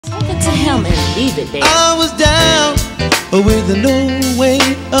Him and leave it there. I was down with no way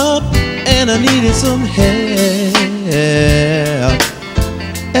up, and I needed some help.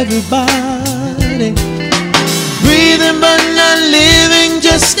 Everybody breathing but not living,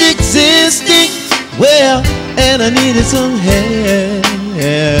 just existing. Well, and I needed some help.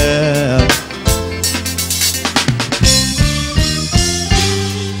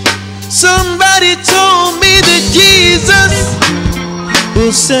 Somebody told me that Jesus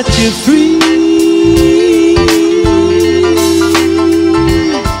will set you free.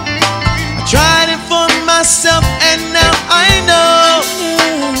 I tried it for myself, and now I know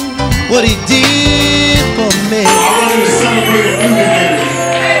what He did for me. I want you to celebrate a new beginning.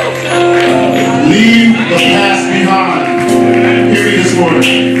 Leave the past behind. Hear me this morning.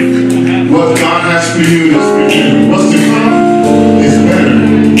 What God has for you is for you. What's to come is better.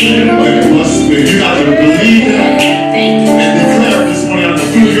 But it must be. You got to believe that and declare this morning on the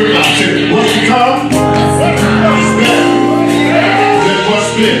fruit of your mouth. What's to come is better than what's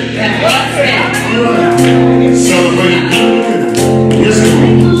been. All right. Celebrate a new beginning. Yes, Lord.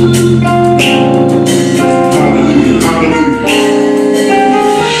 Hallelujah. Hallelujah.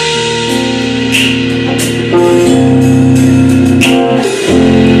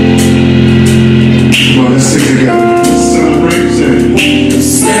 Come on, let's sing together. Celebrate, say.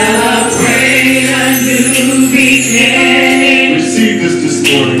 Celebrate a new beginning. Receive this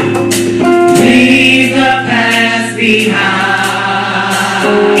morning. Leave the past behind.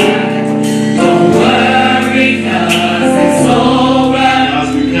 Don't worry, 'cause it's over.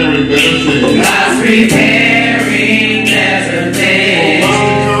 God's preparing better things. God's preparing better things.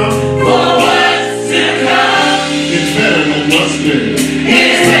 For what's to come. It's better than what's been.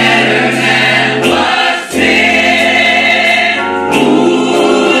 It's better than what's been.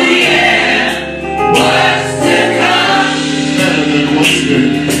 Ooh, yeah. What's to come Better than what's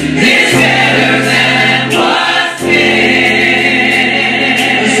been.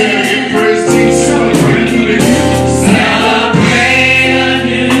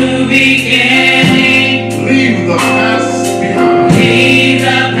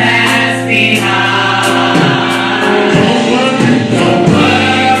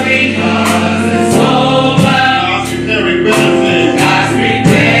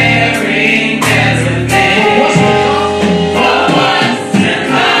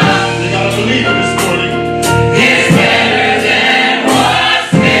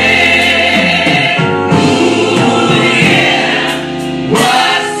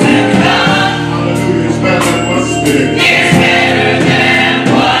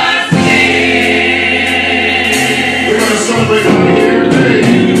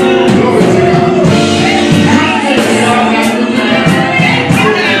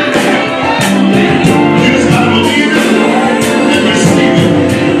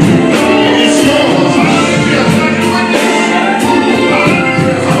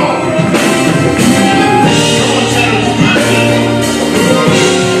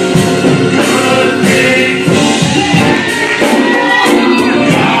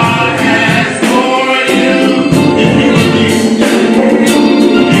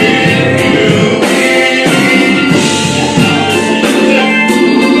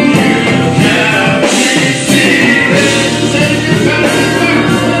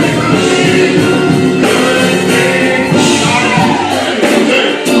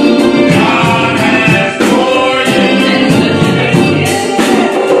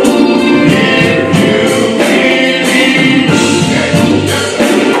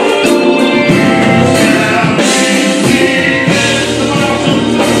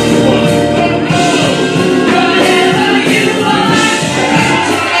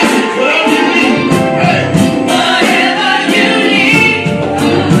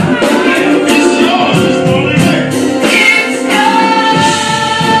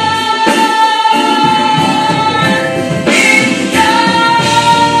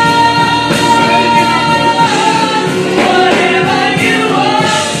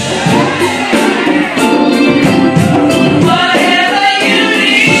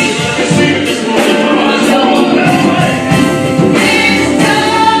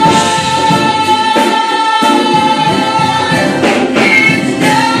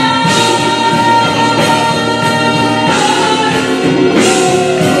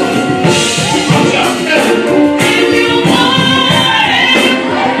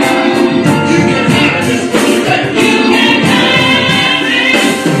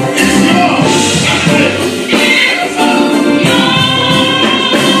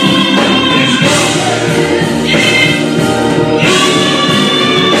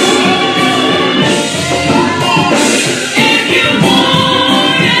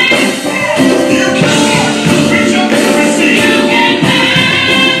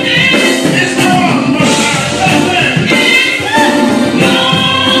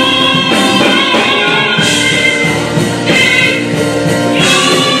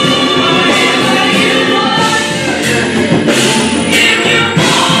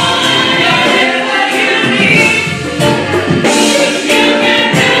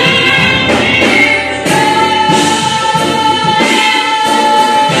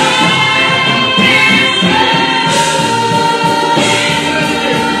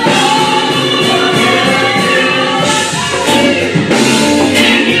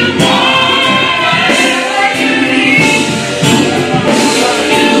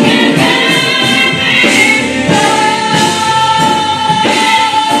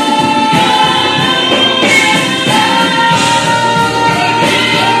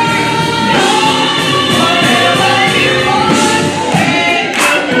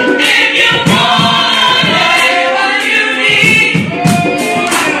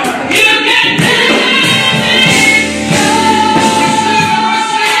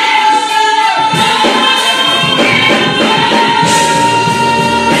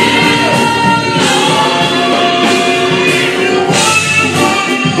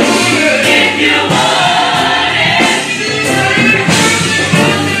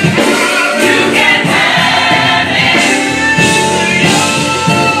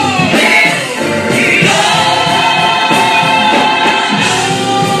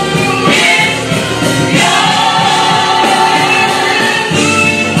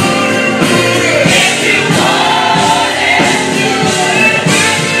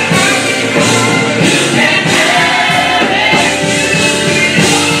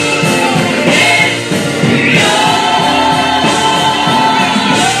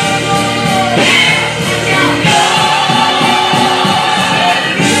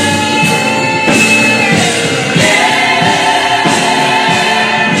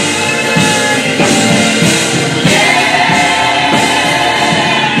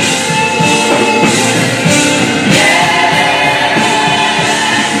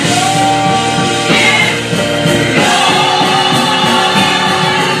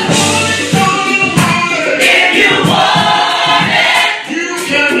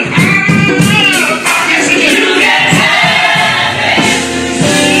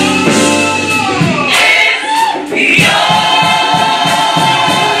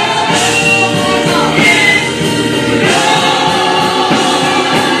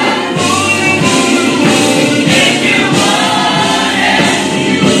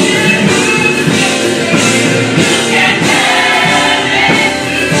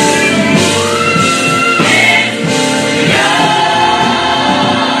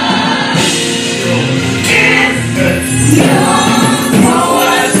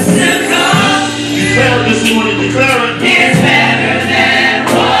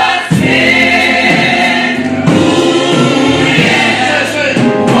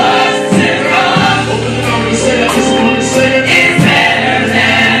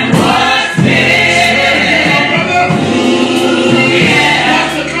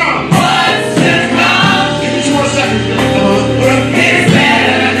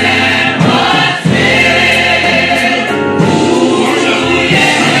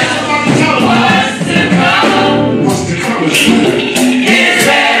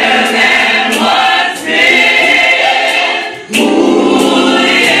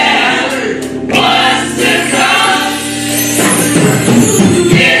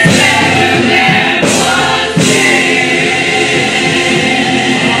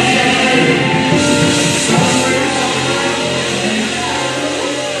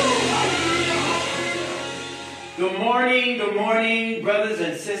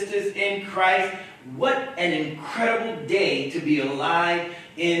 sisters in Christ. What an incredible day to be alive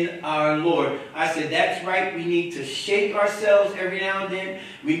in our Lord. I said, that's right. We need to shake ourselves every now and then.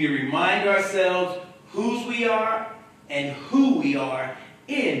 We need to remind ourselves whose we are and who we are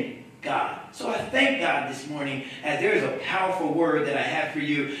in God. So I thank God this morning as there is a powerful word that I have for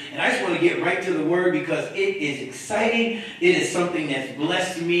you. And I just want to get right to the word because it is exciting. It is something that's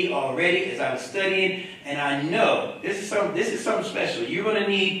blessed me already as I was studying. And I know this is something special. You're going to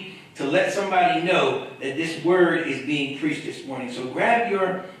need to let somebody know that this word is being preached this morning. So grab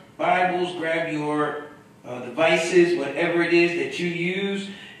your Bibles, grab your devices, whatever it is that you use,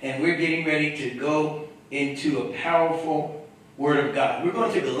 and we're getting ready to go into a powerful Word of God. We're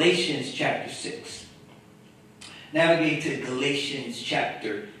going to Galatians chapter 6. Navigate to Galatians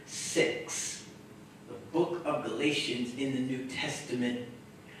chapter 6. The book of Galatians in the New Testament.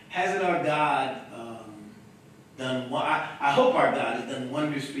 Hasn't our God done? I hope our God has done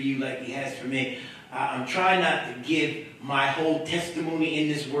wonders for you like he has for me. I'm trying not to give my whole testimony in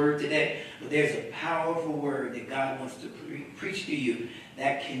this word today, but there's a powerful word that God wants to preach to you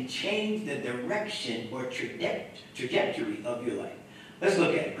that can change the direction or trajectory of your life. Let's look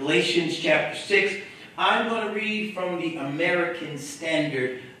at it. Galatians chapter 6. I'm going to read from the American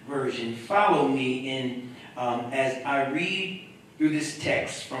Standard Version. Follow me in as I read through this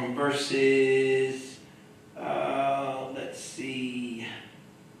text from verses, let's see.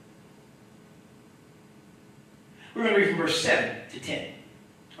 We're going to read from verse 7 to 10.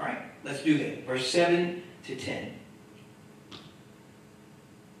 All right, let's do that. Verse 7 to 10.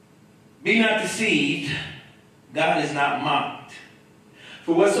 Be not deceived, God is not mocked.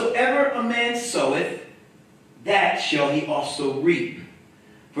 For whatsoever a man soweth, that shall he also reap.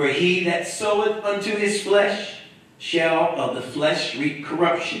 For he that soweth unto his flesh shall of the flesh reap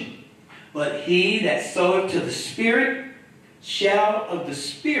corruption. But he that soweth to the Spirit shall of the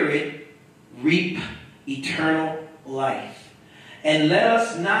Spirit reap eternal life. And let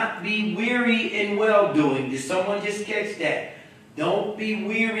us not be weary in well-doing. Did someone just catch that? Don't be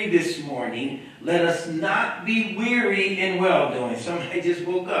weary this morning. Let us not be weary in well-doing. Somebody just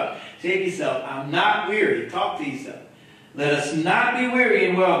woke up. Say to yourself, I'm not weary. Talk to yourself. Let us not be weary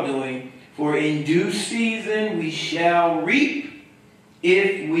in well-doing, for in due season we shall reap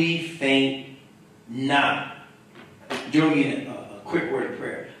if we faint not. Join me in a quick word of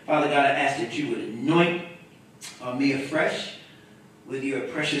prayer. Father God, I ask that you would anoint me afresh with your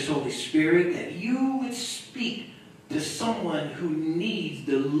precious Holy Spirit, that you would speak to someone who needs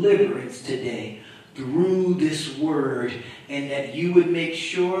deliverance today through this word, and that you would make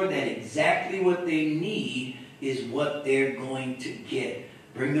sure that exactly what they need is what they're going to get.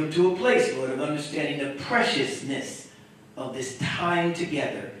 Bring them to a place, Lord, of understanding the preciousness of this time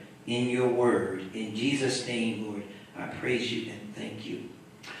together in your word. In Jesus' name, Lord, I praise you and thank you.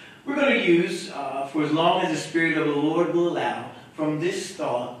 We're going to use, for as long as the Spirit of the Lord will allow, from this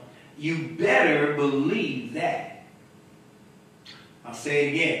thought, you better believe that. I'll say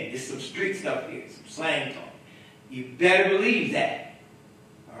it again. There's some street stuff here, some slang talk. You better believe that.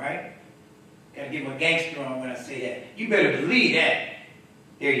 All right? Got to get my gangster on when I say that. You better believe that.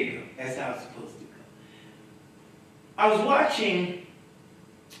 There you go. That's how it's supposed to go. I was watching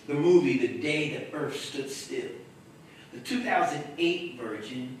the movie The Day the Earth Stood Still. The 2008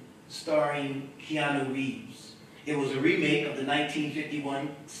 version starring Keanu Reeves. It was a remake of the 1951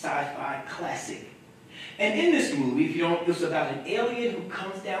 sci-fi classic. And in this movie, if you don't, it's about an alien who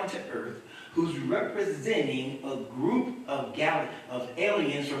comes down to Earth, who's representing a group of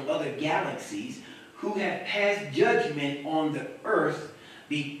aliens from other galaxies who have passed judgment on the Earth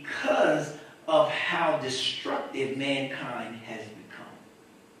because of how destructive mankind has become.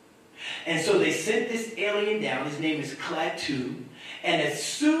 And so they sent this alien down. His name is Klaatu. And as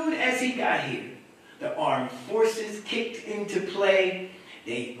soon as he got here, the armed forces kicked into play.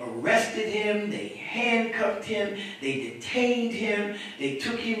 They arrested him, they handcuffed him, they detained him, they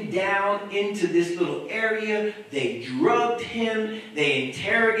took him down into this little area, they drugged him, they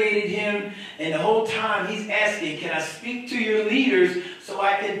interrogated him, and the whole time he's asking, can I speak to your leaders so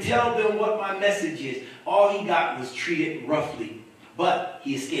I can tell them what my message is? All he got was treated roughly, but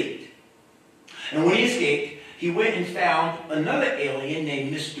he escaped. And when he escaped, he went and found another alien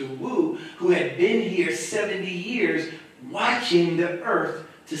named Mr. Wu, who had been here 70 years watching the earth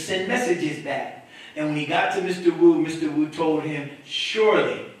to send messages back. And when he got to Mr. Wu told him,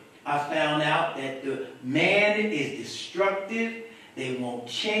 surely I found out that the man is destructive, they won't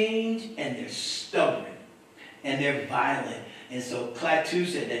change, and they're stubborn, and they're violent. And so Klaatu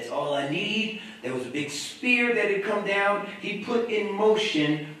said, that's all I need. There was a big spear that had come down. He put in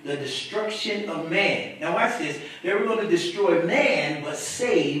motion the destruction of man. Now watch this. They were going to destroy man, but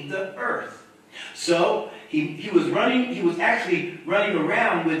save the earth. So he was actually running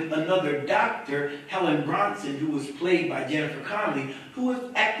around with another doctor, Helen Bronson, who was played by Jennifer Connelly, who was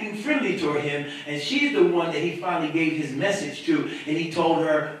acting friendly toward him, and she's the one that he finally gave his message to, and he told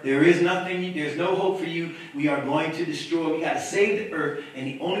her, there is nothing, there's no hope for you, we are going to destroy, we got to save the earth, and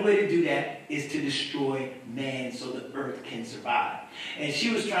the only way to do that is to destroy man so the earth can survive. And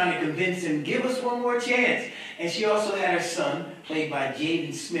she was trying to convince him, give us one more chance. And she also had her son, played by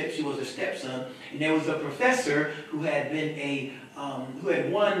Jaden Smith, she was her stepson, and there was a professor who had been who had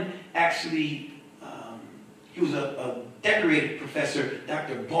won, actually, he was a decorated professor,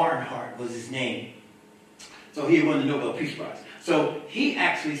 Dr. Barnhart was his name. So he had won the Nobel Peace Prize. So he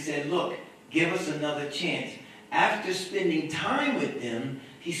actually said, look, give us another chance. After spending time with them,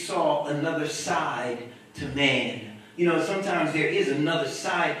 he saw another side to man. You know, sometimes there is another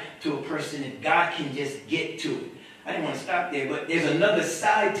side to a person if God can just get to it. I didn't want to stop there, but there's another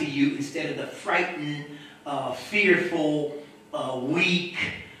side to you instead of the frightened, fearful, weak,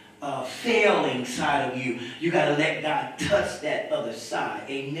 failing side of you. You got to let God touch that other side.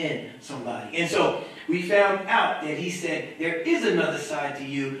 Amen, somebody. And so we found out that he said, there is another side to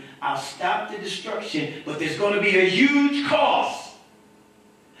you. I'll stop the destruction, but there's going to be a huge cost.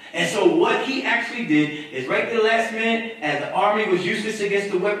 And so what he actually did is right at the last minute, as the army was useless against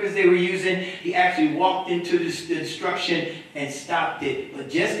the weapons they were using, he actually walked into the destruction and stopped it. But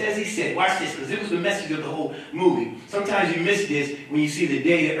just as he said, watch this, because it was the message of the whole movie. Sometimes you miss this when you see the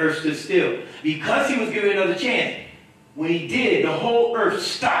day the earth stood still. Because he was given another chance, when he did, the whole earth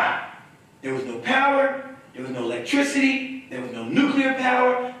stopped. There was no power, there was no electricity, there was no nuclear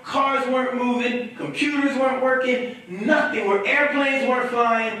power, cars weren't moving, computers weren't working, nothing, where airplanes weren't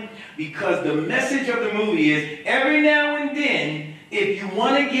flying, because the message of the movie is every now and then, if you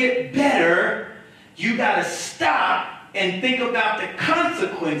want to get better, you got to stop and think about the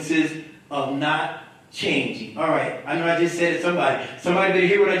consequences of not changing. All right, I know I just said it. Somebody better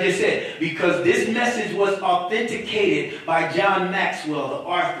hear what I just said, because this message was authenticated by John Maxwell, the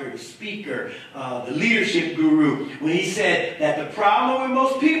author, the speaker, the leadership guru, when he said that the problem with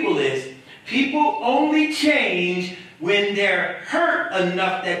most people is people only change when they're hurt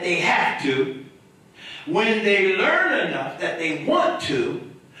enough that they have to, when they learn enough that they want to,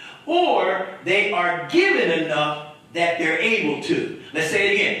 or they are given enough that they're able to. Let's say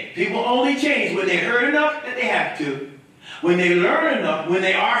it again. People only change when they hurt enough that they have to, when they learn enough, when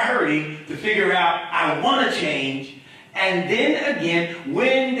they are hurting, to figure out, I want to change, and then again,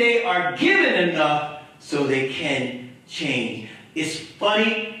 when they are given enough so they can change. It's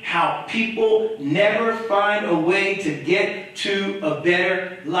funny how people never find a way to get to a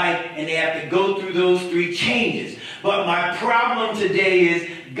better life, and they have to go through those three changes. But my problem today is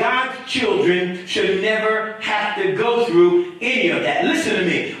God's children should never have to go through any of that. Listen to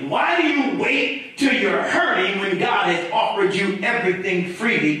me. Why do you wait till you're hurting when God has offered you everything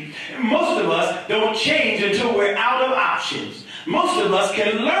freely? Most of us don't change until we're out of options. Most of us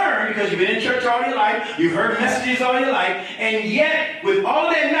can learn because you've been in church all your life, you've heard messages all your life, and yet with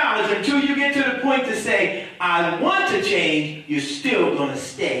all that knowledge, until you get to the point to say, I want to change, you're still going to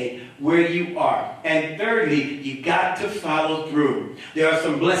stay where you are. And thirdly, you got to follow through. There are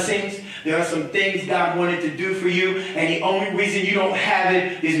some blessings, there are some things God wanted to do for you, and the only reason you don't have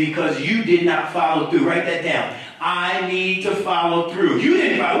it is because you did not follow through. Write that down. I need to follow through. You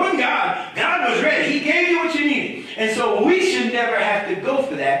didn't follow. It wasn't God. God was ready. He gave you what you needed. And so we should never have to go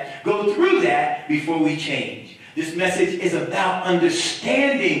through that before we change. This message is about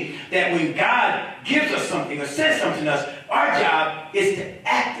understanding that when God gives us something or says something to us, our job is to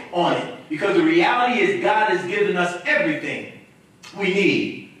act on it. Because the reality is God has given us everything we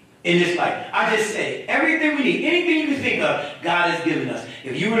need in this life. I just said it. Everything we need, anything you can think of, God has given us.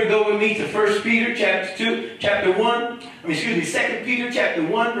 If you were to go with me to 2 Peter chapter 1,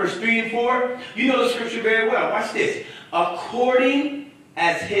 verse 3 and 4, you know the scripture very well. Watch this. According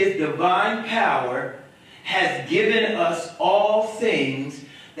as his divine power has given us all things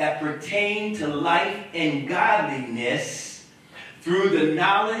that pertain to life and godliness through the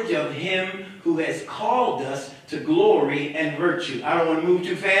knowledge of him who has called us to glory and virtue. I don't want to move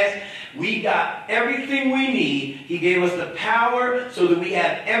too fast. We got everything we need. He gave us the power so that we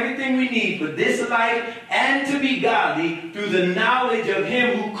have everything we need for this life and to be godly through the knowledge of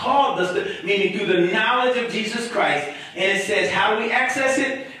him who called us, meaning through the knowledge of Jesus Christ. And it says, how do we access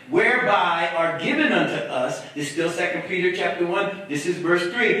it? Whereby are given unto us, this is still 2 Peter chapter 1, this is verse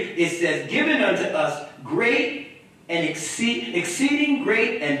 3. It says, given unto us great and exceeding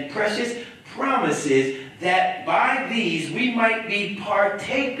great and precious promises, that by these we might be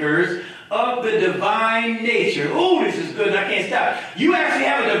partakers of the divine nature. Oh, this is good. I can't stop. You actually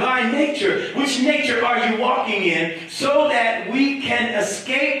have a divine nature. Which nature are you walking in so that we can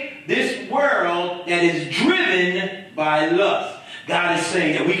escape this world that is driven by lust? God is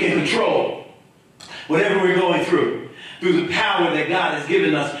saying that we can control whatever we're going through the power that God has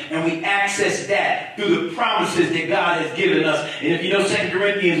given us, and we access that through the promises that God has given us. And if you know 2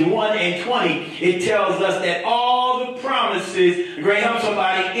 Corinthians 1 and 20, it tells us that all the promises, great help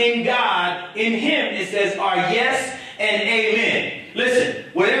somebody, in God, in Him, it says, are yes and amen. Listen,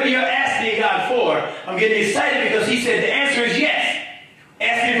 whatever you're asking God for, I'm getting excited because He said the answer is yes.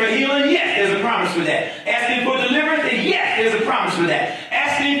 Asking for healing, yes, there's a promise for that. Asking for deliverance, yes, there's a promise for that.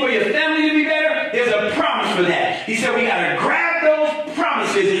 Asking for your family to be better, there's a promise for that. He said we got to grab those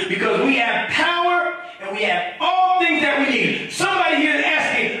promises because we have power and we have all things that we need. Somebody here is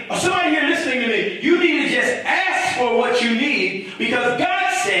asking, or somebody here listening to me, you need to just ask for what you need because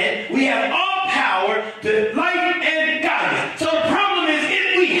God said we have all power to life and godliness. So the problem is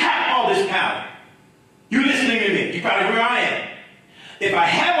if we have all this power, you listening to me, you're probably where I am. If I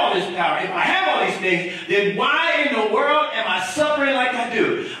have all this power, if I have all these things, then why in the world am I suffering like I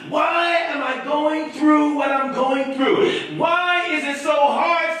do? Why am I going through what I'm going through? Why is it so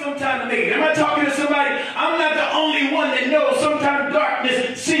hard sometimes to make it? Am I talking to somebody? I'm not the only one that knows sometimes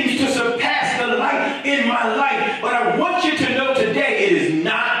darkness seems to surpass the light in my life. But I want you to know today it is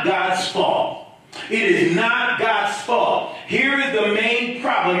not God's fault. It is not God's fault. Here is the main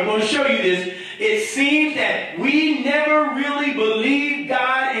problem. I'm going to show you this. It seems that we never really believe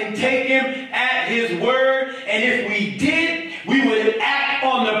God and take Him at His word. And if we did, we would act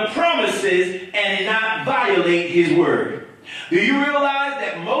on the promises and not violate His word. Do you realize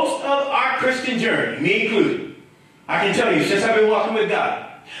that most of our Christian journey, me included, I can tell you since I've been walking with God,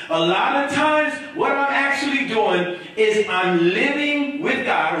 a lot of times what I'm actually doing is I'm living with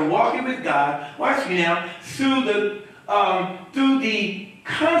God or walking with God, watch me now, through the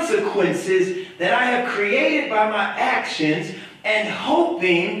consequences that I have created by my actions and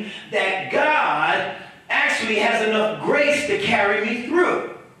hoping that God actually has enough grace to carry me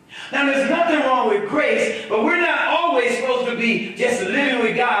through. Now, there's nothing wrong with grace, but we're not always supposed to be just living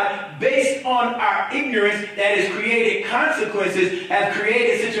with God based on our ignorance that has created consequences, have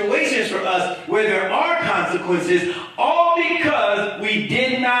created situations for us where there are consequences, all because we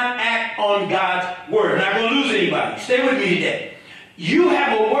did not act on God's word. I'm not going to lose anybody. Stay with me today. You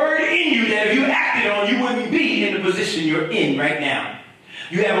have a word in you that if you acted on, you wouldn't be in the position you're in right now.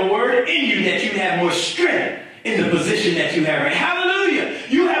 You have a word in you that you have more strength in the position that you have right now. Hallelujah.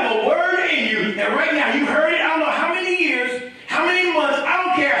 You have a word in you that right now you heard it. I don't know how many years, how many months, I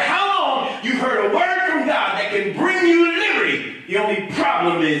don't care how long you've heard a word from God that can bring you liberty. The only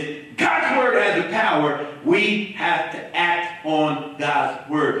problem is God's word has the power. We have to act on God's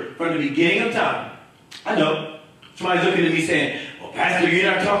word. From the beginning of time, I know somebody's looking at me saying, well, Pastor, you're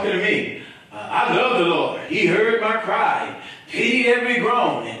not talking to me. I love the Lord. He heard my cry, pitied every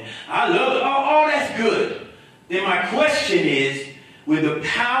groan, and I love it. All that's good. Then my question is, with the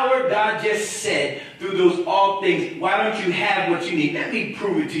power God just said through those all things, why don't you have what you need? Let me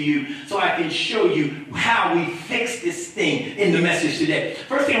prove it to you so I can show you how we fix this thing in the message today.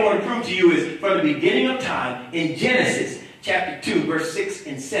 First thing I want to prove to you is from the beginning of time in Genesis chapter 2, verse 6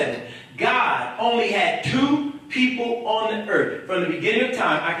 and 7, God only had two people on the earth. From the beginning of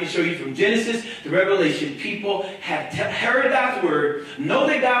time, I can show you from Genesis to Revelation, people have heard God's word, know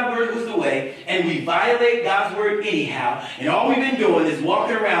that God's word was the way, and we violate God's word anyhow. And all we've been doing is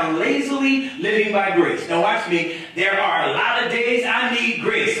walking around lazily living by grace. Now watch me. There are a lot of days I need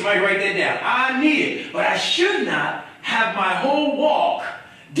grace. Somebody write that down. I need it. But I should not have my whole walk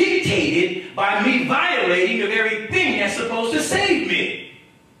dictated by me violating the very thing that's supposed to save me.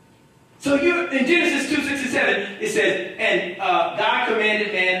 So in Genesis 2, 6 and 7, it says, and God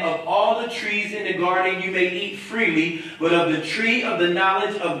commanded man, of all the trees in the garden you may eat freely, but of the tree of the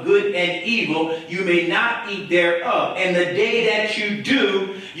knowledge of good and evil you may not eat thereof. And the day that you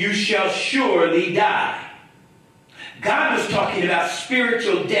do, you shall surely die. God was talking about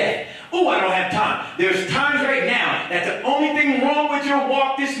spiritual death. Oh, I don't have time. There's times right now that the only thing wrong with your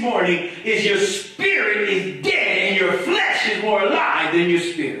walk this morning is your spirit is dead and your flesh is more alive than your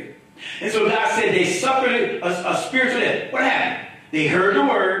spirit. And so God said they suffered a spiritual death. What happened? They heard the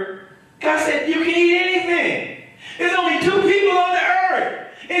word. God said, you can eat anything. There's only two people on the earth.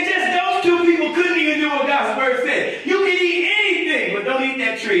 And just those two people couldn't even do what God's word said. You can eat anything, but don't eat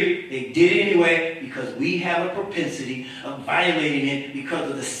that tree. They did it anyway because we have a propensity of violating it because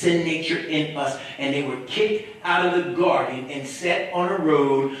of the sin nature in us. And they were kicked out of the garden and set on a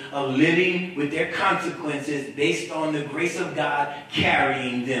road of living with their consequences based on the grace of God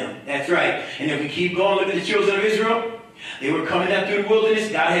carrying them. That's right. And if we keep going, look at the children of Israel. They were coming out through the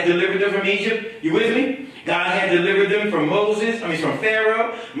wilderness. God had delivered them from Egypt. You with me? God had delivered them from from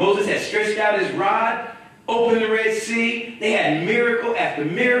Pharaoh. Moses had stretched out his rod, opened the Red Sea. They had miracle after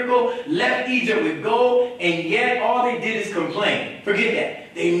miracle, left Egypt with gold, and yet all they did is complain. Forget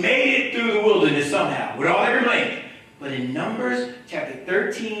that. They made it through the wilderness somehow with all their complaining. But in Numbers chapter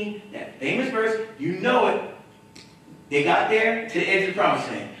 13, that famous verse, you know it, they got there to the edge of the promised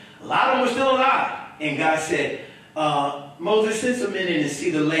land. A lot of them were still alive. And God said, Moses, send some men in to see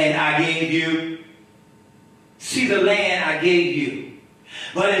the land I gave you. See the land I gave you.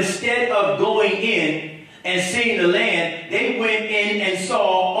 But instead of going in and seeing the land, they went in and saw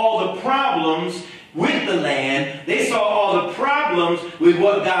all the problems with the land. They saw all the problems with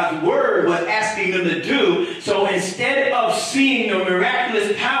what God's word was asking them to do. So instead of seeing the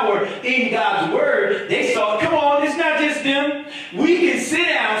miraculous power in God's word, they saw, come on, it's not just them. We can sit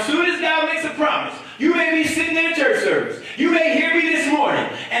down as soon as God makes a promise. You may be sitting in a church service. You may hear me this morning.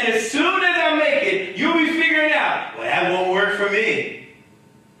 And as soon as I make it, you'll be figuring out, well, that won't work for me.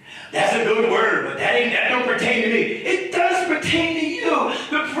 That's a good word, but that don't pertain to me. It does pertain to you.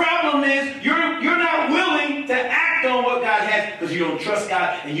 The problem is you're not willing to act on what God has because you don't trust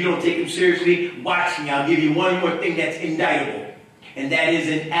God and you don't take him seriously. Watch me. I'll give you one more thing that's indictable. And that is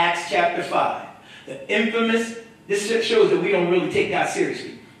in Acts chapter 5. The infamous, this shows that we don't really take God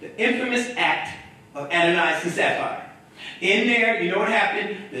seriously. The infamous act of Ananias and Sapphira. In there, you know what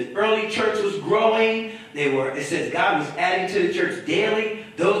happened? The early church was growing. It says God was adding to the church daily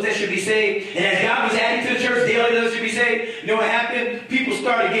those that should be saved. And as God was adding to the church daily those that should be saved, you know what happened? People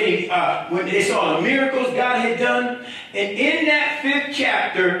started getting, when they saw the miracles God had done. And in that 5th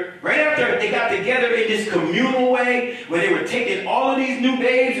chapter, right after they got together in this communal way, where they were taking all of these new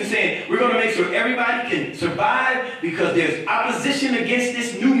babes and saying, we're going to make sure everybody can survive because there's opposition against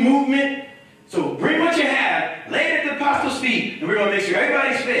this new movement. So bring what you have, lay it at the apostles' feet, and we're going to make sure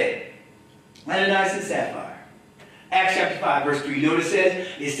everybody's fed. Ananias and Sapphira. Acts chapter 5, verse 3. You know what it says?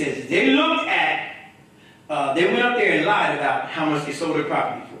 It says, they looked at, they went up there and lied about how much they sold their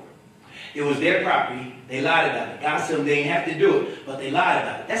property for. It was their property. They lied about it. God said they didn't have to do it, but they lied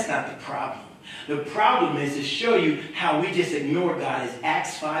about it. That's not the problem. The problem is to show you how we just ignore God is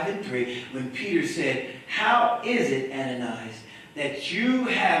Acts 5 and 3 when Peter said, how is it, Ananias, that you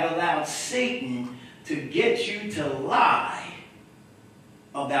have allowed Satan to get you to lie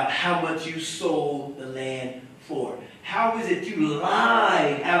about how much you sold the land for? How is it you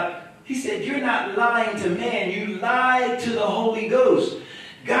lied out? He said, you're not lying to man. You lied to the Holy Ghost.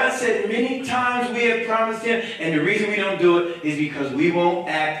 God said many times we have promised him, and the reason we don't do it is because we won't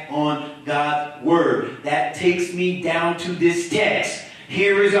act on God's word. That takes me down to this text.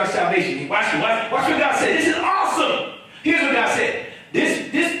 Here is our salvation. Watch what God said. This is awesome. Here's what God said.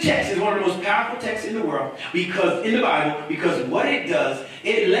 This text is one of the most powerful texts in the world, in the Bible, because what it does,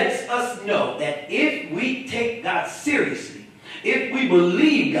 it lets us know that if we take God seriously, if we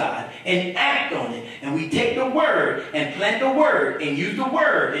believe God and act on it, and we take the word and plant the word and use the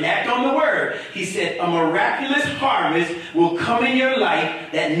word and act on the word, he said a miraculous harvest will come in your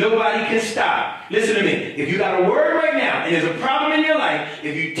life that nobody can stop. Listen to me. If you got a word right now and there's a problem in your life,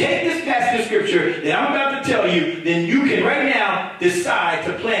 if you take this passage of scripture that I'm about to tell you, then you can right now decide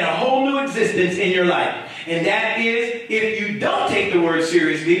to plant a whole new existence in your life. And that is, if you don't take the word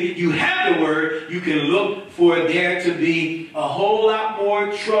seriously, you have the word, you can look for there to be a whole lot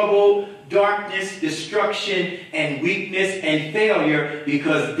more trouble, darkness, destruction, and weakness and failure,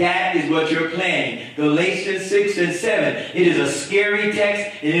 because that is what you're planning. Galatians 6 and 7. It is a scary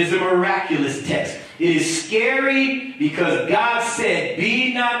text. It is a miraculous text. It is scary because God said,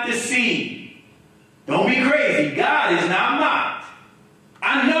 be not deceived. Don't be crazy. God is not mocked.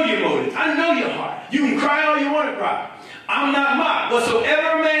 I know your motives. I know your heart. You can cry all you want to cry. I'm not mocked.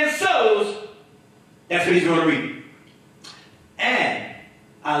 Whatsoever a man sows, that's what he's going to reap. And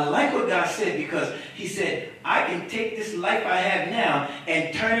I like what God said, because he said, I can take this life I have now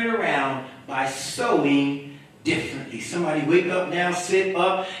and turn it around by sowing differently. Somebody wake up now, sit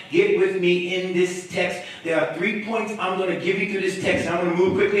up, get with me in this text. There are 3 points I'm going to give you through this text. I'm going to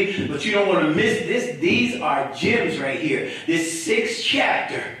move quickly, but you don't want to miss this. These are gems right here. This 6th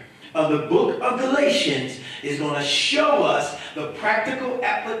chapter of the book of Galatians is going to show us the practical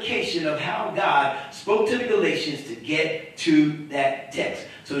application of how God spoke to the Galatians to get to that text.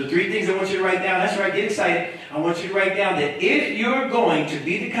 So the 3 things I want you to write down, that's right, get excited. I want you to write down that if you're going to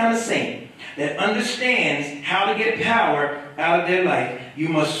be the kind of saint that understands how to get power out of their life, you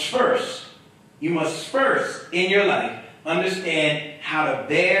must first in your life understand how to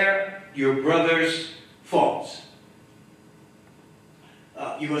bear your brother's faults.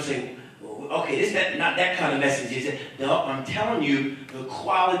 You're going to say, okay, this is not that kind of message, is it? No, I'm telling you the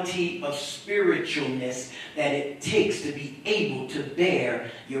quality of spiritualness that it takes to be able to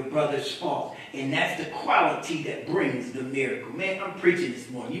bear your brother's fault. And that's the quality that brings the miracle. Man, I'm preaching this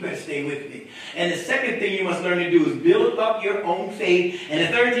morning. You better stay with me. And the second thing you must learn to do is build up your own faith. And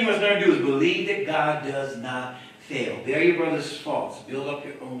the third thing you must learn to do is believe that God does not fail. Bear your brother's faults. Build up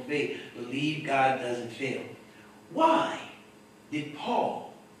your own faith. Believe God doesn't fail. Why did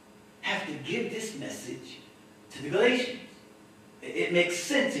Paul have to give this message to the Galatians? It makes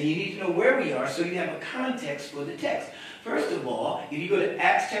sense, and you need to know where we are so you have a context for the text. First of all, if you go to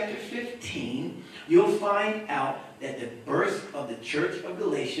Acts chapter 15, you'll find out that the birth of the church of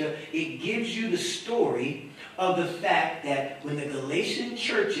Galatia, it gives you the story of the fact that when the Galatian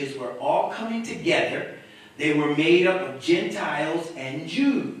churches were all coming together, they were made up of Gentiles and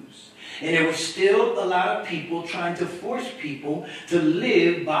Jews. And there were still a lot of people trying to force people to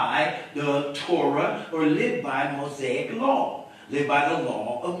live by the Torah or live by Mosaic law, live by the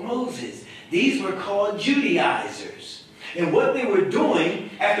law of Moses. These were called Judaizers. And what they were doing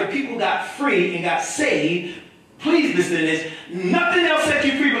after people got free and got saved, please listen to this, nothing else set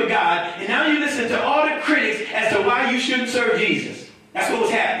you free but God, and now you listen to all the critics as to why you shouldn't serve Jesus. That's what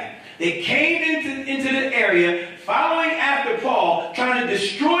was happening. They came into the area following after Paul, trying to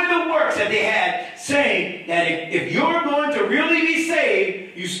destroy the works that they had, saying that if you're going to really be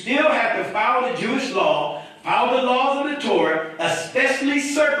saved, you still have to follow the Jewish law, follow the laws of the Torah, especially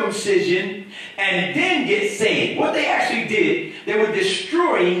circumcision, and then get saved. What they actually did, they were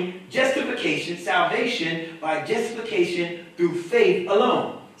destroying justification, salvation, by justification through faith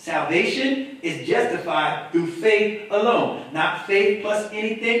alone. Salvation is justified through faith alone. Not faith plus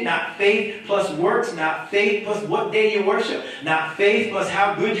anything, not faith plus works, not faith plus what day you worship, not faith plus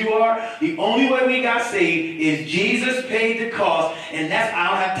how good you are. The only way we got saved is Jesus paid the cost, and that's, I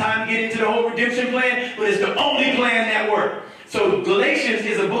don't have time to get into the whole redemption plan, but it's the only plan that worked. So Galatians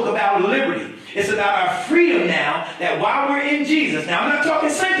is a book about liberty. It's about our freedom now, that while we're in Jesus, now I'm not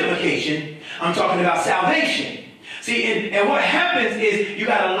talking sanctification, I'm talking about salvation. See, and what happens is you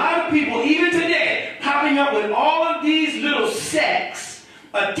got a lot of people, even today, popping up with all of these little sects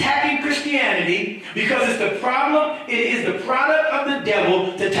attacking Christianity because it's the problem, it is the product of the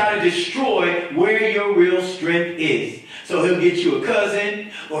devil to try to destroy where your real strength is. So he'll get you a cousin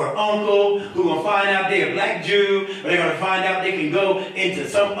or an uncle who's going to find out they're a black Jew, or they're going to find out they can go into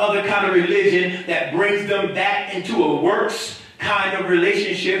some other kind of religion that brings them back into a works kind of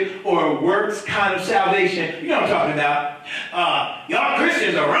relationship or a works kind of salvation. You know what I'm talking about. Y'all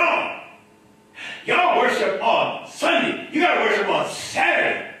Christians are wrong. Y'all worship on Sunday. You got to worship on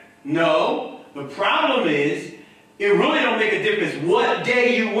Saturday. No, the problem is it really don't make a difference what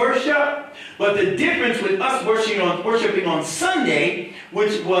day you worship, but the difference with us worshiping on Sunday,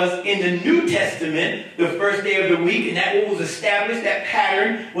 which was in the New Testament, the first day of the week, and that was established, that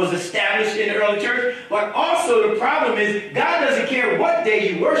pattern was established in the early church. But also the problem is God doesn't care what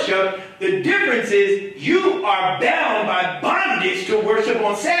day you worship. The difference is you are bound by bondage to worship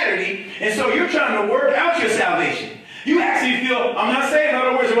on Saturday, and so you're trying to work out your salvation. You actually feel, I'm not saying I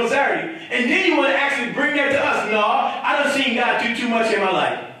don't worship on Saturday, and then you want to actually bring that to us. No, I done seen God do too much in my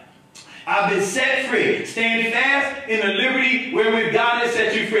life. I've been set free. Stand fast in the liberty wherewith God has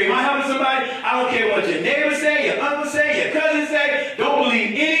set you free. Am I helping somebody? I don't care what your neighbor say, your uncle say, your cousin say. Don't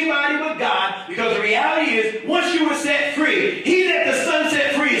believe anybody but God, because the reality is, once you were set free, he that the Son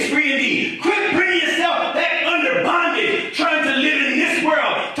set free is free indeed. Quit bringing yourself back under bondage, trying to live in this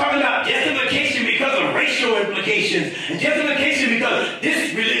world, talking about justification because of racial implications, and justification because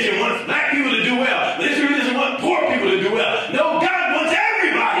this religion wants black people to do well, but this religion wants poor people to do well. No, God wants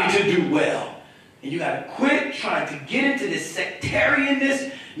everybody to do well. And you got to quit trying to get into this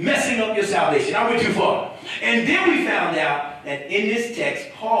sectarianness, messing up your salvation. I went too far. And then we found out that in this text,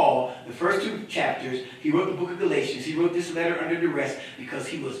 Paul, the first 2 chapters, he wrote the book of Galatians. He wrote this letter under duress because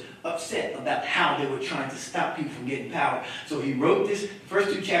he was upset about how they were trying to stop people from getting power. So he wrote this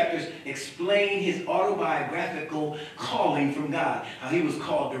first 2 chapters, explain his autobiographical calling from God, how he was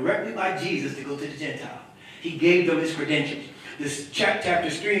called directly by Jesus to go to the Gentiles. He gave them his credentials. This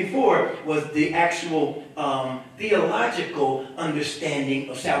chapters 3 and 4 was the actual theological understanding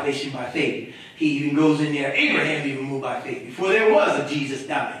of salvation by faith. He even goes in there, Abraham even moved by faith before there was a Jesus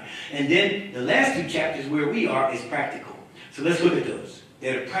dying. And then the last 2 chapters where we are is practical. So let's look at those.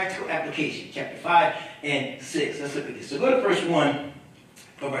 They're the practical application, chapter 5 and 6. Let's look at this. So go to verse 1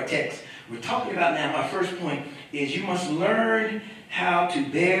 of our text. we're talking about now, my first point is you must learn how to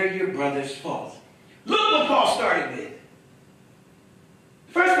bear your brother's faults. Look what Paul started with.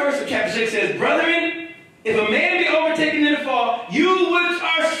 The first verse of chapter 6 says, brethren, if a man be overtaken in a fault, you which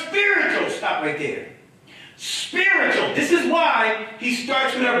are spiritual. Stop right there. Spiritual. This is why he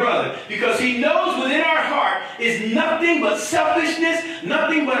starts with our brother. Because he knows within our heart is nothing but selfishness,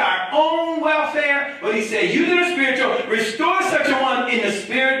 nothing but our own welfare. But he said, you that are spiritual, restore such a one in the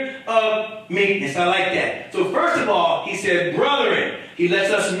spirit of meekness. I like that. So first of all, he said, brethren. He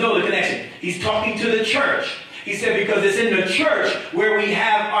lets us know the connection. He's talking to the church. He said, because it's in the church where we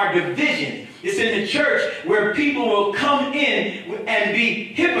have our divisions. It's in the church where people will come in and be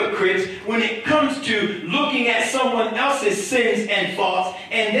hypocrites when it comes to looking at someone else's sins and faults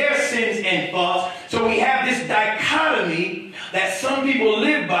and their sins and faults. So we have this dichotomy that some people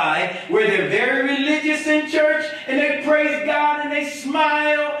live by where they're very religious in church and they praise God and they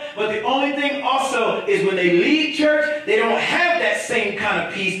smile. But the only thing also is when they leave church, they don't have that same kind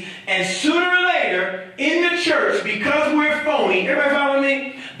of peace. And sooner or later in the church, because we're phony, everybody follow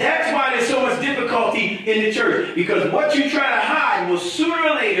me? That's why there's so much difficulty in the church. Because what you try to hide will sooner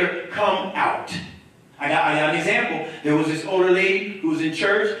or later come out. I got an example. There was this older lady who was in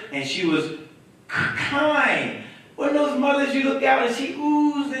church and she was kind. One of those mothers you look out and she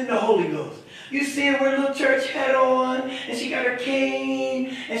oozed in the Holy Ghost. You see her with a little church hat on, and she got her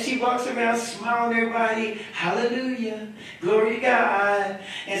cane, and she walks around smiling at everybody. Hallelujah. Glory to God.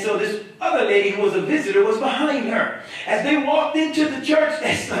 And so this other lady who was a visitor was behind her. As they walked into the church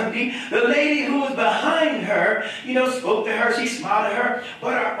that Sunday, the lady who was behind her, spoke to her. She smiled at her.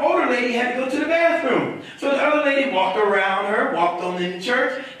 But our older lady had to go to the bathroom. So the other lady walked around her, walked on in the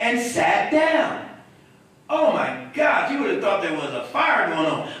church, and sat down. Oh my God, you would have thought there was a fire going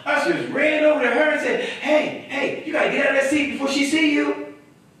on. Ushers ran over to her and said, hey, you got to get out of that seat before she see you.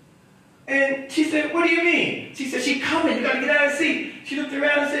 And she said, what do you mean? She said, she coming, you got to get out of that seat. She looked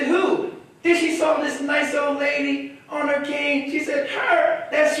around and said, who? Then she saw this nice old lady on her cane. She said, her,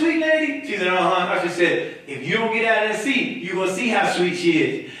 that sweet lady. She said, Usher said, if you don't get out of that seat, you're going to see how sweet she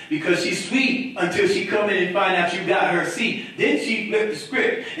is. Because she's sweet until she come in and find out you got her seat. Then she flipped the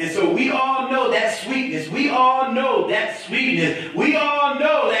script. And so we all know that sweetness. We all know that sweetness. We all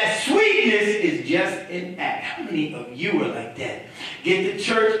know that sweetness is just an act. How many of you are like that? Get to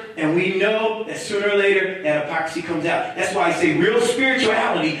church and we know that sooner or later that hypocrisy comes out. That's why I say real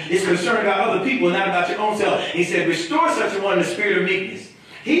spirituality is concerned about other people and not about your own self. And he said, restore such a one in the spirit of meekness.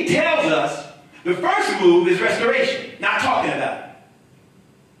 He tells us the first move is restoration, not talking about it.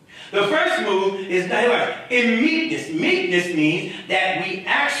 The first move is in meekness. Meekness means that we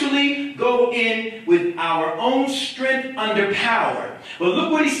actually go in with our own strength under power. But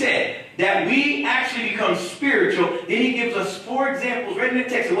look what he said, that we actually become spiritual. Then he gives us 4 examples right in the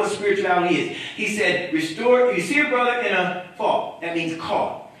text of what spirituality is. He said, restore. If you see a brother in a fault, that means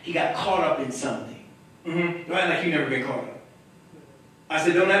caught. He got caught up in something. Don't act like you've never been caught up. I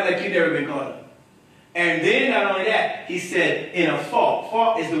said, don't act like you've never been caught up. And then not only that, he said in a fault.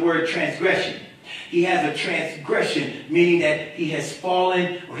 Fault is the word transgression. He has a transgression, meaning that he has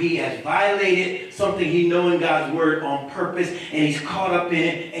fallen or he has violated something he knows in God's word on purpose, and he's caught up in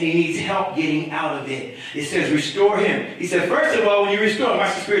it, and he needs help getting out of it. It says restore him. He said, first of all, when you restore him,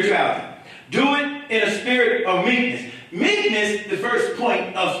 watch the spirituality. Do it in a spirit of meekness. Meekness, the first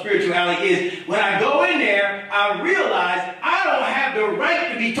point of spirituality, is when I go in there, I realize I don't have the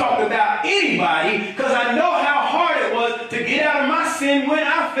right to be talking about anybody because I know how hard it was to get out of my sin when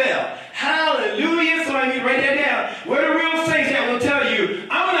I fell. Hallelujah. Somebody need to write that down. We're the real saints that will tell you,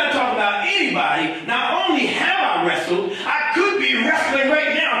 I'm not talking about anybody. Not only have I wrestled, I could be wrestling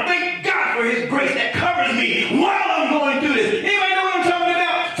right now. Thank God for his grace that covers me while I'm going through this. Anybody know what I'm talking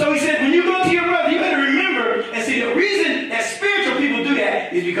about? So he said, when you go to your brother, you better remember and see the reason that spiritual people do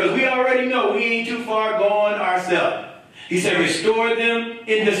that is because we already know we ain't too far gone ourselves. He said, restore them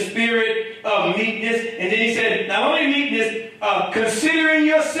in the spirit of meekness. And then he said, not only meekness, considering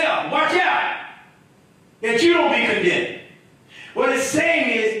yourself. Watch out that you don't be condemned. What it's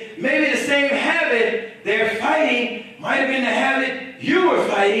saying is, maybe the same habit they're fighting might have been the habit you were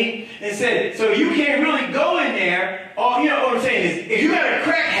fighting. And said, so you can't really go in there. You know what I'm saying is, if you got a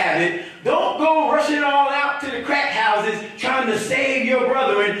crack habit, don't go rushing all out to the crack houses trying to save your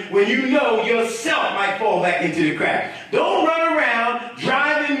brethren when you know yourself might fall back into the crack. Don't run around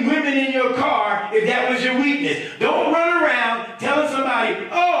driving women in your car if that was your weakness. Don't run around telling somebody,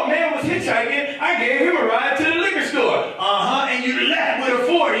 oh, man was hitchhiking. I gave him a ride to the liquor store. And you left with a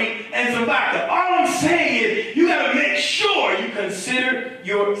 40 and some vodka. All I'm saying is you got to make sure you consider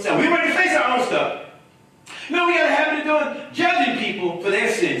yourself. We're ready to face our own stuff. No, we got a habit of doing judging people for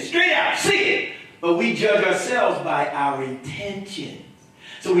their sins. Straight out, see it. But we judge ourselves by our intentions.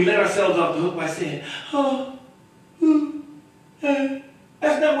 So we let ourselves off the hook by saying,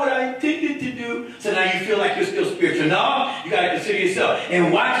 that's not what I intended to do. So now you feel like you're still spiritual. No, you got to consider yourself.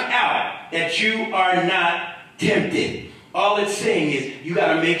 And watch out that you are not tempted. All it's saying is you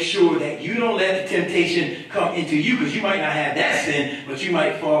got to make sure that you don't let the temptation come into you, because you might not have that sin, but you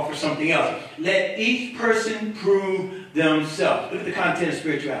might fall for something else. Let each person prove themselves. Look at the content of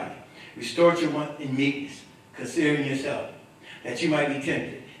spirituality. Restore your want in meekness, considering yourself, that you might be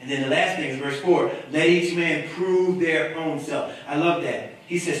tempted. And then the last thing is verse 4. Let each man prove their own self. I love that.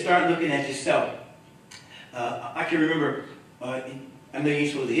 He says, start looking at yourself. I can remember, I know you're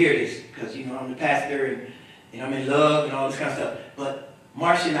supposed to hear this, because, you know, I'm the pastor, and I'm in love and all this kind of stuff. But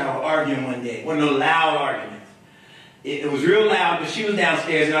Marcia and I were arguing one day. One of those loud arguments. It was real loud, but she was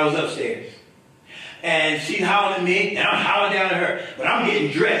downstairs and I was upstairs. And she's howling at me, and I'm howling down at her. But I'm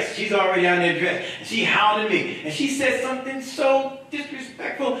getting dressed. She's already down there dressed. And she howling at me. And she said something so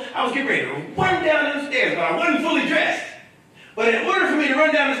disrespectful. I was getting ready to run down the stairs, but I wasn't fully dressed. But in order for me to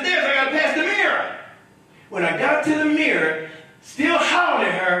run down the stairs, I got to pass the mirror. When I got to the mirror, still howling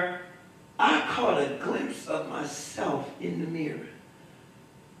at her, I caught a glimpse of myself in the mirror.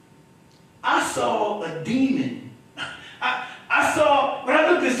 I saw a demon. I saw, when I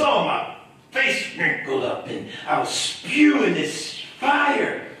looked and saw my face wrinkled up and I was spewing this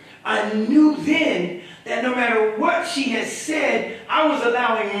fire, I knew then that no matter what she had said, I was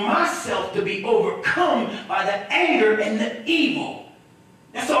allowing myself to be overcome by the anger and the evil.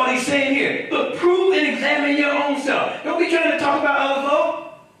 That's all he's saying here. Look, prove and examine your own self. Don't be trying to talk about other folk.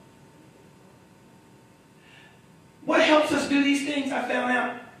 What helps us do these things, I found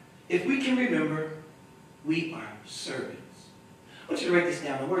out? If we can remember, we are servants. I want you to write this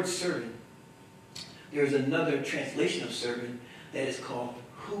down. The word servant, there is another translation of servant that is called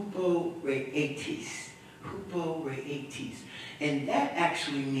huporeates. Huporeates. And that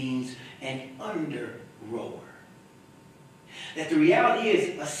actually means an under-rower. That the reality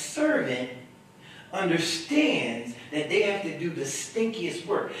is a servant understands that they have to do the stinkiest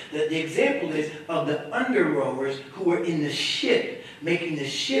work. The example is of the under-rowers who were in the ship, making the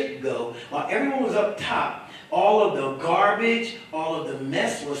ship go, while everyone was up top. All of the garbage, all of the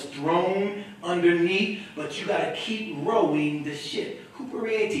mess was thrown underneath, but you got to keep rowing the ship.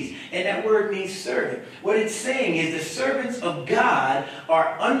 Huporeates. And that word means servant. What it's saying is the servants of God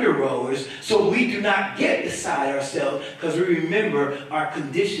are under rowers, so we do not get beside ourselves, because we remember our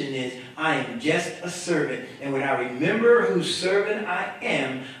condition is, I am just a servant. And when I remember whose servant I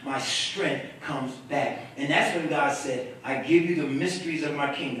am, my strength comes back. And that's when God said, I give you the mysteries of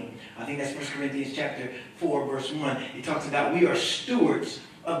my kingdom. I think that's 1 Corinthians chapter 4, verse 1. It talks about we are stewards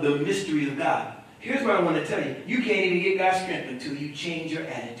of the mysteries of God. Here's what I want to tell you. You can't even get God's strength until you change your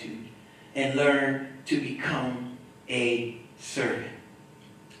attitude and learn to become a servant.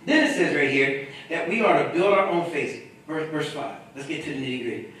 Then it says right here that we are to build our own faith. Verse 5. Let's get to the nitty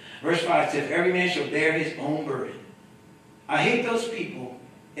gritty. Verse 5 says, every man shall bear his own burden. I hate those people.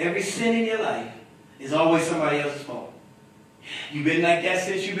 Every sin in your life is always somebody else's fault. You've been like that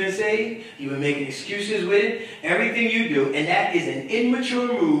since you've been saved. You've been making excuses with it. Everything you do, and that is an immature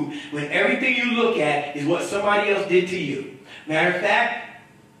move when everything you look at is what somebody else did to you. Matter of fact,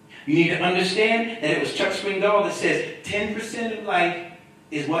 you need to understand that it was Chuck Swindoll that says 10% of life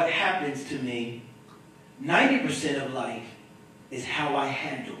is what happens to me. 90% of life is how I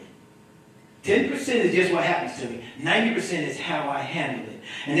handle it. 10% is just what happens to me. 90% is how I handle it.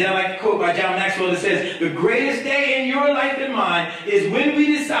 And then I like to quote by John Maxwell that says, the greatest day in your life and mine is when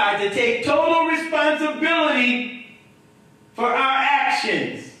we decide to take total responsibility for our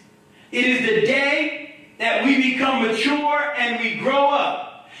actions. It is the day that we become mature and we grow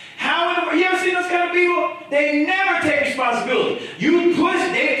up. However, you ever seen those kind of people? They never take responsibility. You push,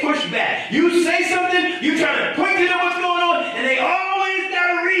 they push back. You say something, you try to point to them what's going on, and they always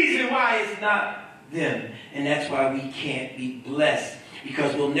got a reason why it's not them. And that's why we can't be blessed,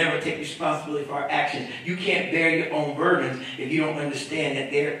 because we'll never take responsibility for our actions. You can't bear your own burdens if you don't understand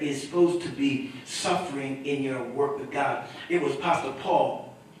that there is supposed to be suffering in your work with God. It was Apostle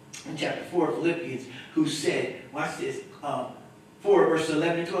Paul in chapter 4 of Philippians who said, watch this, 4 verses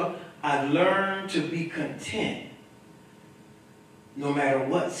 11 and 12, I've learned to be content no matter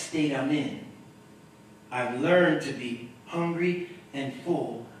what state I'm in. I've learned to be hungry and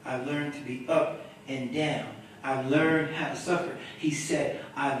full. I've learned to be up and down. I've learned how to suffer. He said,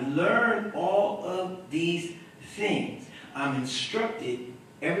 I've learned all of these things. I'm instructed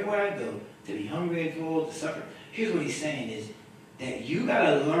everywhere I go to be hungry and full, to suffer. Here's what he's saying is that you got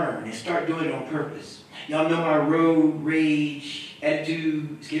to learn and start doing it on purpose. Y'all know my road rage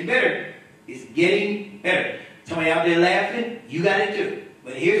attitude. It's getting better. It's getting better. Somebody out there laughing, you got it too.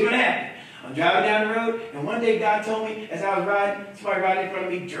 But here's what happened. I'm driving down the road, and one day God told me, as I was riding, somebody riding in front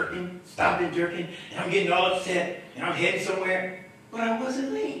of me, jerking, stopping, jerking, and I'm getting all upset, and I'm heading somewhere, but I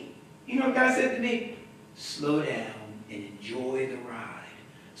wasn't late. You know what God said to me? Slow down and enjoy the ride.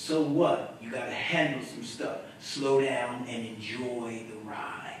 So what? You got to handle some stuff. Slow down and enjoy the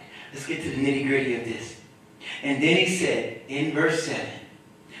ride. Let's get to the nitty-gritty of this. And then he said, in verse 7,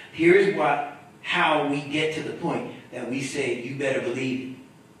 here's how we get to the point that we say, you better believe it.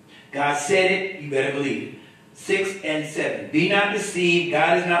 God said it, you better believe it. 6 and 7. Be not deceived,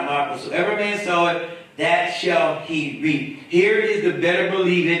 God is not mocked. Whatsoever man soweth, that shall he reap. Here is the better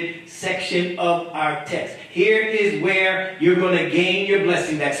believe it section of our text. Here is where you're going to gain your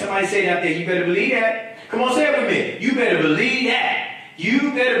blessing back. Somebody say it out there, you better believe that. Come on, say it with me. You better believe that.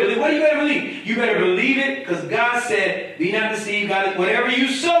 You better believe. What do you better believe? You better believe it because God said, be not deceived, God, whatever you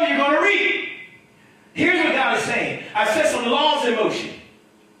sow, you're going to reap. Here's what God is saying. I set some laws in motion.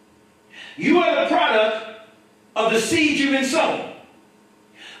 You are the product of the seed you've been sowing.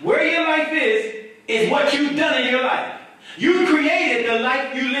 Where your life is what you've done in your life. You created the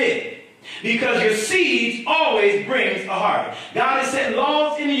life you live because your seeds always brings a harvest. God has set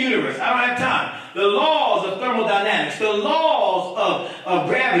laws in the universe. I don't have time. The laws of thermodynamics, the laws of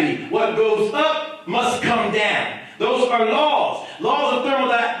gravity. What goes up must come down. Those are laws. Laws of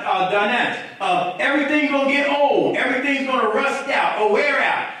thermodynamics. Everything's going to get old. Everything's going to rust out or wear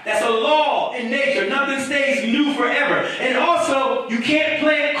out. That's a law in nature. Nothing stays new forever. And also, you can't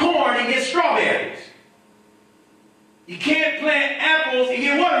plant corn and get strawberries. You can't plant apples and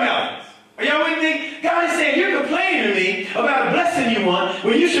get watermelons. Are y'all with me? God is saying, you're complaining to me about a blessing you want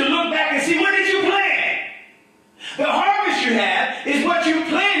when you should look back and see, what did you plant? The harvest you have is what you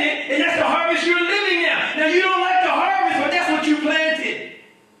planted, and that's the harvest you're living now. Now, you don't like the harvest, but that's what you planted.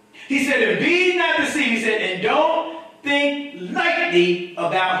 He said, and be not deceived. He said, and don't think lightly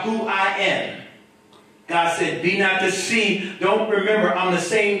about who I am. God said, be not deceived. Don't remember, I'm the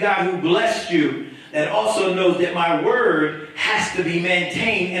same God who blessed you that also knows that my word has to be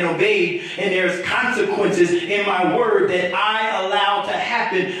maintained and obeyed, and there's consequences in my word that I allow to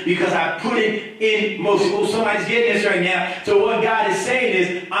happen because I put it in motion. Oh, somebody's getting this right now. So what God is saying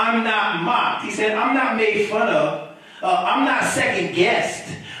is, I'm not mocked. He said, I'm not made fun of. I'm not second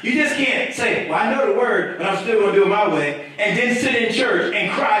guessed. You just can't say, well, I know the word, but I'm still going to do it my way, and then sit in church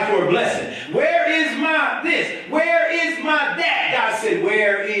and cry for a blessing. Where is my this? Where is my that? God said,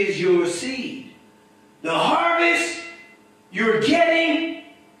 where is your seed? The harvest you're getting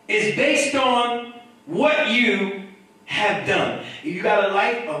is based on what you have done. If you got a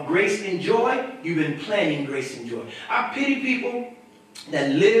life of grace and joy, you've been planning grace and joy. I pity people that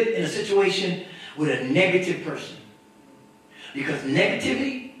live in a situation with a negative person. Because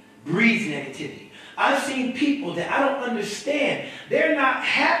negativity breeds negativity. I've seen people that I don't understand. They're not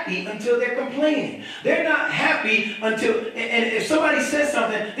happy until they're complaining. They're not happy until, and if somebody says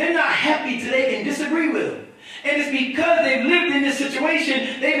something, they're not happy till they can disagree with them. And it's because they've lived in this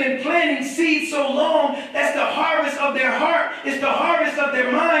situation, they've been planting seeds so long, that's the harvest of their heart, it's the harvest of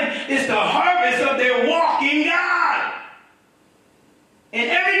their mind, it's the harvest of their walk in God. And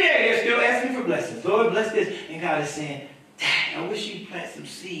every day they're still asking for blessings. Lord, bless this. And God is saying, I wish you'd plant some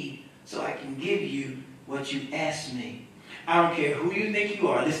seed so I can give you what you asked me. I don't care who you think you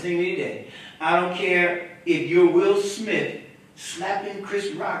are listening to me today. I don't care if you're Will Smith slapping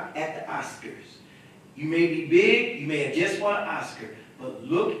Chris Rock at the Oscars. You may be big, you may have just won an Oscar, but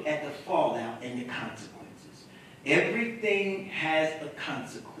look at the fallout and the consequences. Everything has a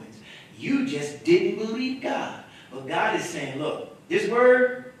consequence. You just didn't believe God. But God is saying, look, this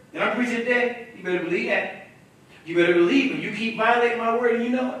word that I'm preaching today, you better believe that. You better believe it. You keep violating my word and you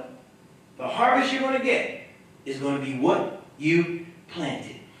know it. The harvest you're going to get is going to be what you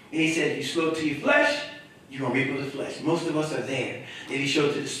planted. And he said, if you sow to your flesh, you're going to reap with the flesh. Most of us are there. If you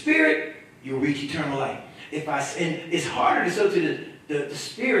sow to the spirit, you'll reach eternal life. And it's harder to sow to the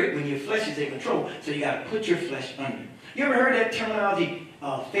spirit when your flesh is in control. So you got to put your flesh under. You ever heard that terminology,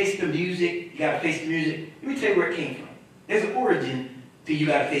 face the music? You got to face the music. Let me tell you where it came from. There's an origin to you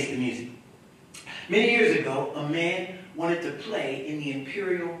got to face the music. Many years ago, a man wanted to play in the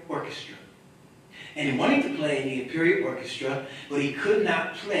Imperial Orchestra. And he wanted to play in the Imperial Orchestra, but he could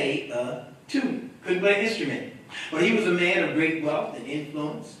not play a tune, couldn't play an instrument. But he was a man of great wealth and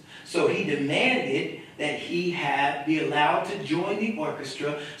influence, so he demanded that he be allowed to join the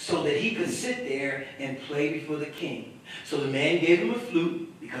orchestra so that he could sit there and play before the king. So the man gave him a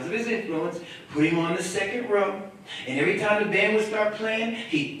flute, because of his influence, put him on the second row. And every time the band would start playing,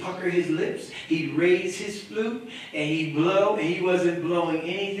 he'd pucker his lips, he'd raise his flute, and he'd blow, and he wasn't blowing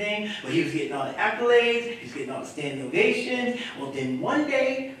anything, but he was getting all the accolades, he was getting all the standing ovations. Well, then one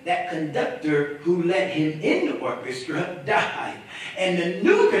day, that conductor who let him in the orchestra died. And the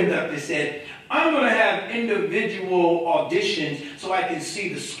new conductor said, I'm going to have individual auditions so I can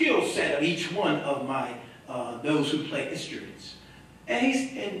see the skill set of each one of my those who play instruments.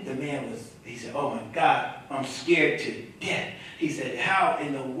 And the man he said, oh my God, I'm scared to death. He said, how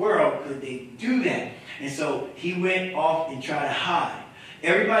in the world could they do that? And so he went off and tried to hide.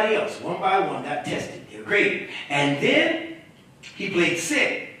 Everybody else, one by one, got tested. They were great. And then he played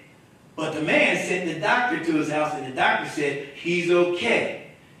sick. But the man sent the doctor to his house, and the doctor said, he's okay.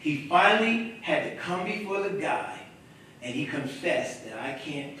 He finally had to come before the guy, and he confessed that I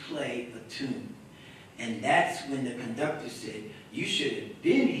can't play a tune. And that's when the conductor said, you should have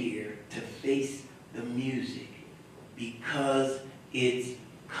been here to face the music because it's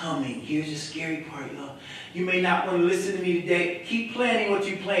coming. Here's the scary part, y'all. You may not want to listen to me today. Keep planning what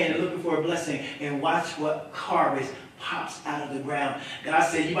you're playing and looking for a blessing, and watch what harvest pops out of the ground. God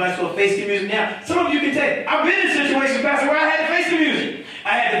said, you might as well face the music now. Some of you can tell, I've been in situations, Pastor, where I had to face the music.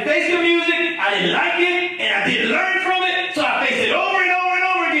 I had to face the music, I didn't like it, and I didn't learn from it, so I faced it over and over and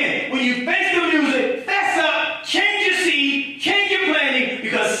over again. When you face the music, fess up, change your seed, change your planning,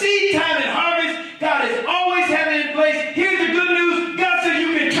 because seed time and harvest, God is always having it in place. Here's the good news, God said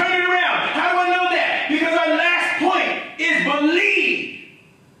you can turn it around. How do I know that? Because our last point is believe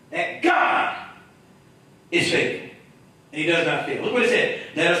that God is faithful. And he does not fail. Look what it said.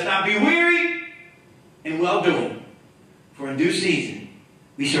 Let us not be weary in well-doing, for in due season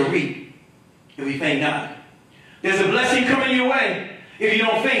we shall reap if we faint not. There's a blessing coming your way if you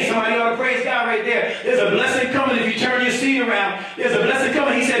don't faint. Somebody ought to praise God right there. There's a blessing coming if you turn your seed around. There's a blessing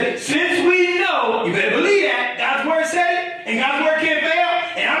coming. He said, since we know, you better believe that. God's word said it, and God's word can't fail,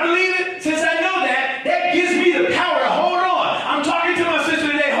 and I believe it. Since I know that, that gives me the power to hold on. I'm talking to my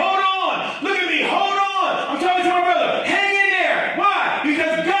sister today. Hold on. Look at me. Hold on. I'm talking to my brother. Hang in there. Why?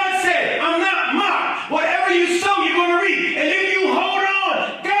 Because God said, I'm not mocked. Whatever you sow, you're going to reap. And if you hold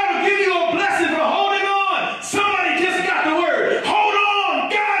on, God will give you a blessing for holding on. Somebody just got the word. Hold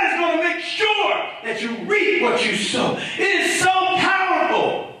on. God is going to make sure that you reap what you sow. It is so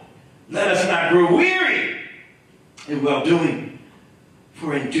powerful. Let us not grow weary in well-doing,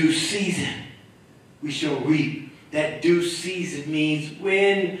 for in due season we shall reap. That due season means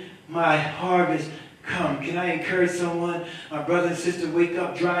when my harvest come. Can I encourage someone? My brother and sister, wake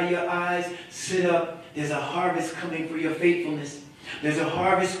up, dry your eyes, sit up. There's a harvest coming for your faithfulness. There's a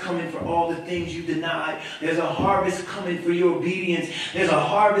harvest coming for all the things you denied. There's a harvest coming for your obedience. There's a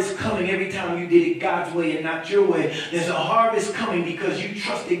harvest coming every time you did it God's way and not your way. There's a harvest coming because you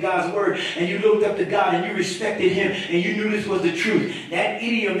trusted God's word and you looked up to God and you respected him and you knew this was the truth. That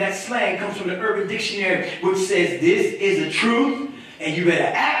idiom, that slang comes from the Urban Dictionary, which says this is the truth and you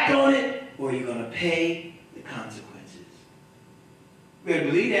better act on it or you're going to pay the consequences. You better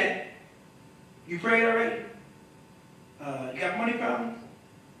believe that. You prayed already? You got money problems?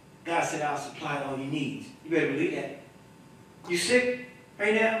 God said, I'll supply all your needs. You better believe that. You sick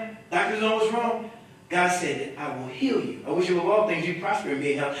right now? Doctors know what's wrong? God said that I will heal you. I wish above all things you prosper and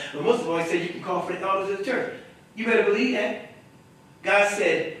be in health. But most of all, he said you can call for the elders of the church. You better believe that. God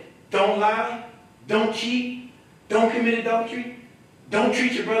said, don't lie, don't cheat, don't commit adultery, don't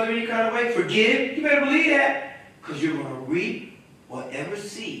treat your brother any kind of way, forgive. You better believe that. Because you're going to reap whatever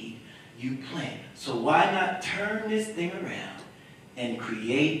seed you plant. So why not turn this thing around and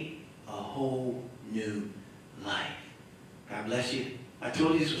create a whole new life? God bless you. I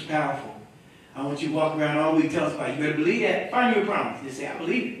told you this was powerful. I want you to walk around all week telling somebody, you better believe that. Find you a promise. Just say, I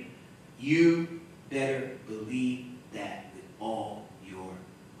believe it. You better believe that with all your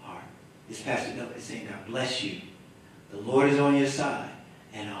heart. This Pastor Doug is saying, God bless you. The Lord is on your side.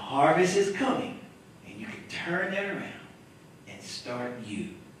 And a harvest is coming. And you can turn that around and start you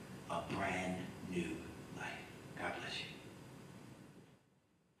a brand new life. God bless you.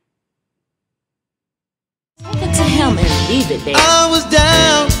 Take it to him and leave it there. I was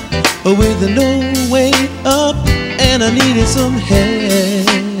down with no way up and I needed some help.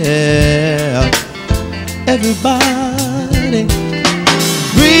 Everybody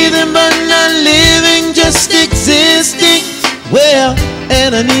breathing but not living, just existing. Well,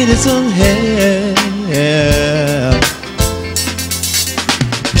 and I needed some help.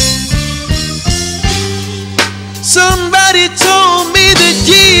 Somebody told me that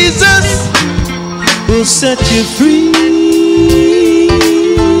Jesus will set you free.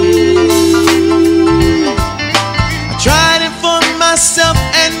 I tried it for myself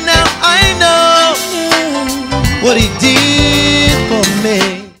and what he did